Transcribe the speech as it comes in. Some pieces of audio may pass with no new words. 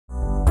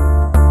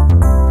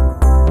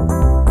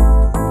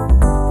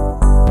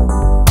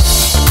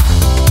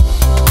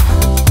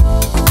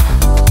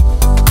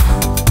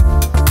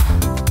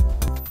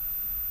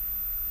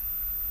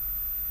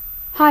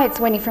Hi, it's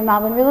Wendy from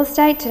Melbourne Real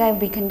Estate. Today we'll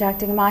be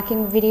conducting a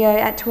marketing video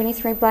at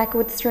 23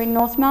 Blackwood Street,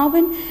 North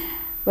Melbourne.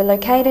 We're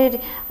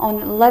located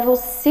on level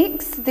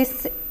 6,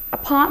 this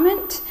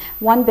apartment,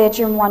 1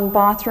 bedroom, 1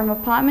 bathroom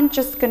apartment.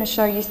 Just going to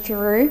show you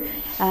through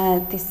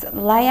this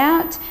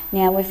layout.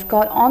 Now we've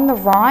got on the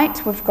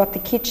right, we've got the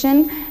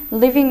kitchen,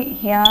 living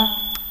here,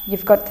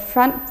 you've got the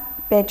front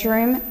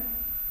bedroom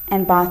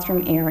and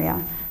bathroom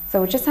area.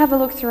 So we'll just have a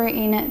look through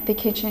in the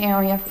kitchen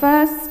area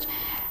first.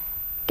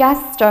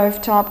 Gas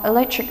stove top,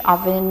 electric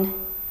oven,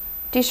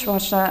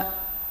 dishwasher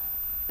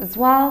as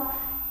well.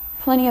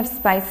 Plenty of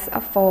space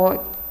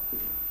for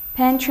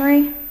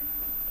pantry.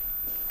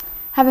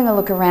 Having a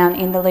look around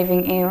in the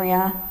living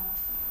area,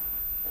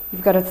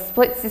 you've got a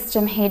split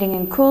system heating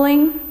and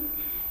cooling.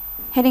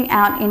 Heading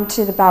out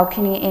into the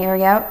balcony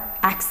area,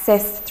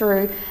 access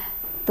through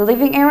the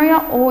living area,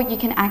 or you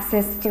can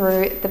access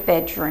through the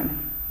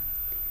bedroom.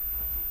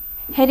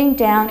 Heading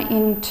down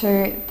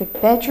into the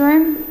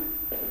bedroom.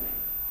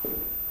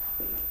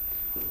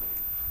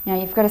 Now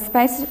you've got a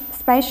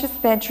spacious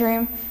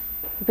bedroom.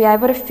 You'll be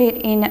able to fit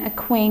in a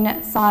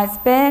queen size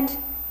bed,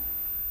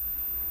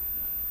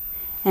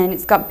 and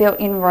it's got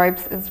built-in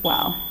robes as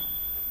well.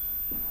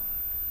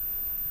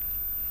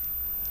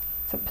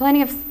 So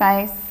plenty of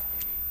space,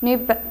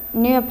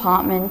 new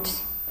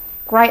apartment,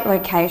 great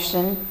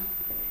location.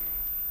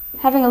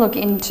 Having a look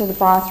into the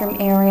bathroom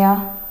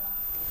area,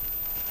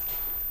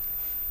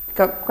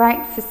 got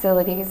great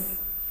facilities,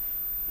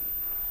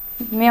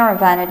 mirror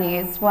vanity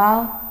as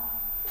well.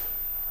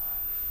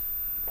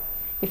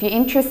 If you're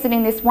interested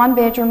in this 1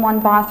 bedroom, 1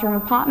 bathroom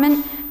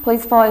apartment,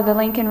 please follow the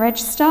link and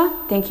register.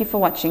 Thank you for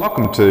watching.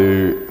 Welcome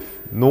to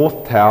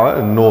North Tower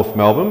in North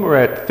Melbourne. We're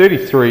at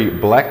 33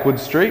 Blackwood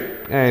Street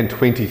and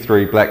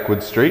 23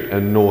 Blackwood Street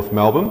in North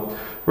Melbourne.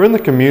 We're in the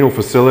communal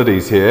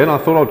facilities here, and I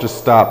thought I'll just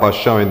start by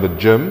showing the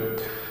gym.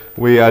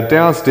 We are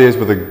downstairs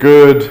with a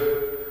good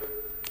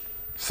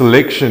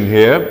selection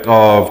here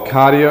of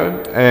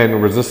cardio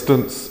and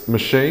resistance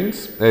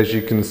machines, as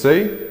you can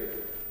see.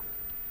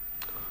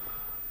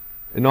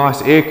 A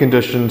nice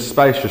air-conditioned,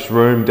 spacious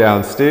room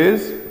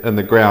downstairs and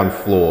the ground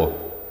floor.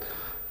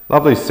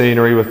 Lovely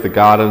scenery with the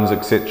gardens,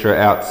 etc.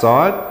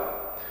 outside.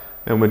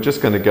 And we're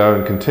just going to go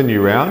and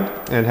continue around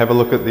and have a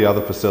look at the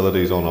other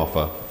facilities on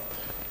offer.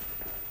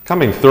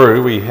 Coming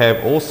through, we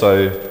have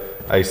also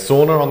a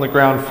sauna on the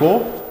ground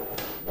floor.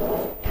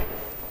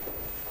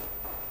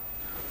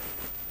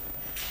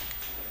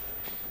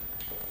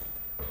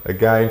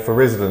 Again, for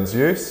residents'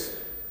 use.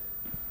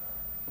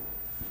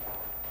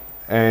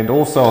 And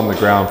also on the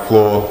ground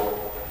floor,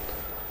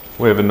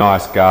 we have a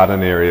nice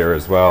garden area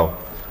as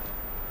well.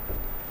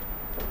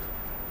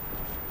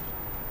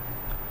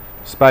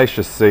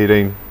 Spacious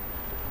seating,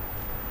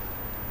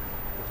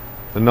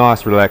 a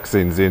nice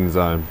relaxing zen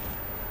zone.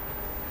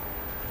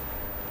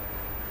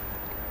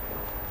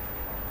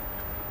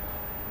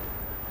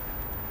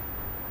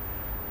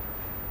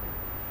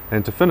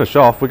 And to finish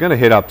off, we're going to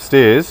head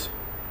upstairs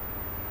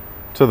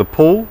to the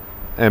pool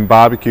and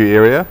barbecue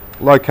area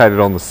located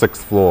on the 6th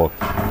floor.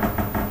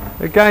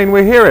 Again,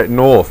 we're here at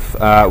North,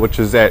 which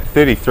is at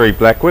 33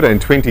 Blackwood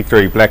and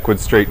 23 Blackwood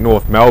Street,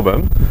 North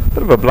Melbourne.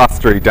 Bit of a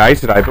blustery day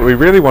today, but we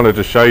really wanted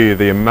to show you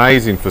the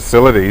amazing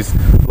facilities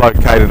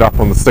located up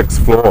on the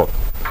 6th floor.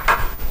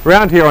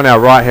 Around here on our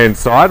right hand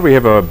side, we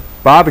have a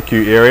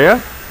barbecue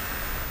area.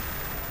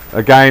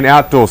 Again,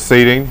 outdoor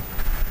seating.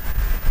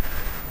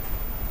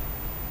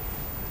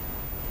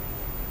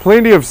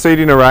 Plenty of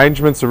seating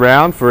arrangements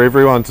around for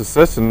everyone to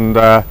sit and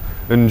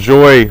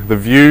enjoy the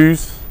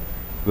views,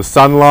 the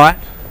sunlight.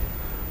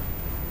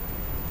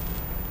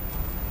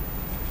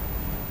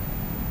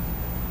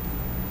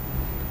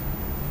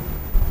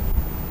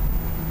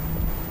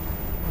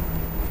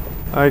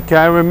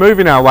 Okay, we're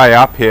moving our way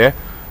up here.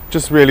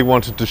 Just really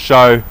wanted to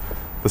show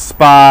the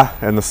spa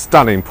and the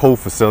stunning pool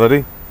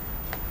facility.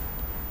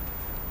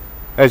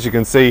 As you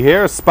can see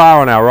here, a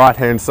spa on our right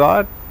hand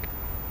side.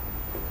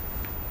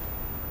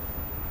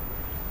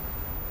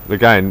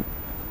 Again,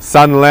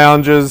 sun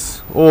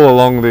lounges all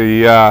along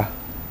the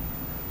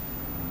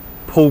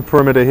pool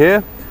perimeter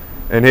here.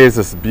 And here's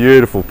this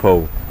beautiful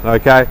pool.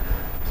 Okay,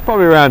 it's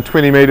probably around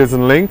 20 meters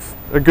in length,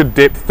 a good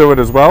depth to it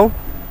as well.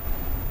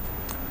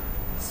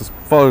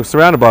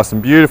 Surrounded by some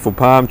beautiful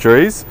palm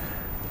trees,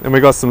 and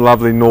we've got some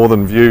lovely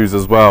northern views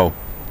as well.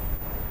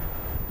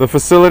 The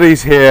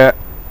facilities here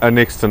are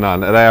next to none.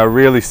 They are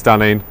really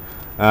stunning.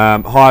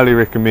 Highly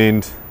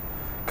recommend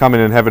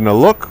coming and having a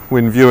look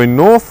when viewing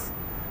North,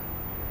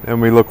 and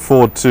we look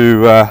forward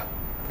to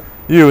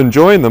you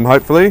enjoying them,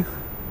 hopefully.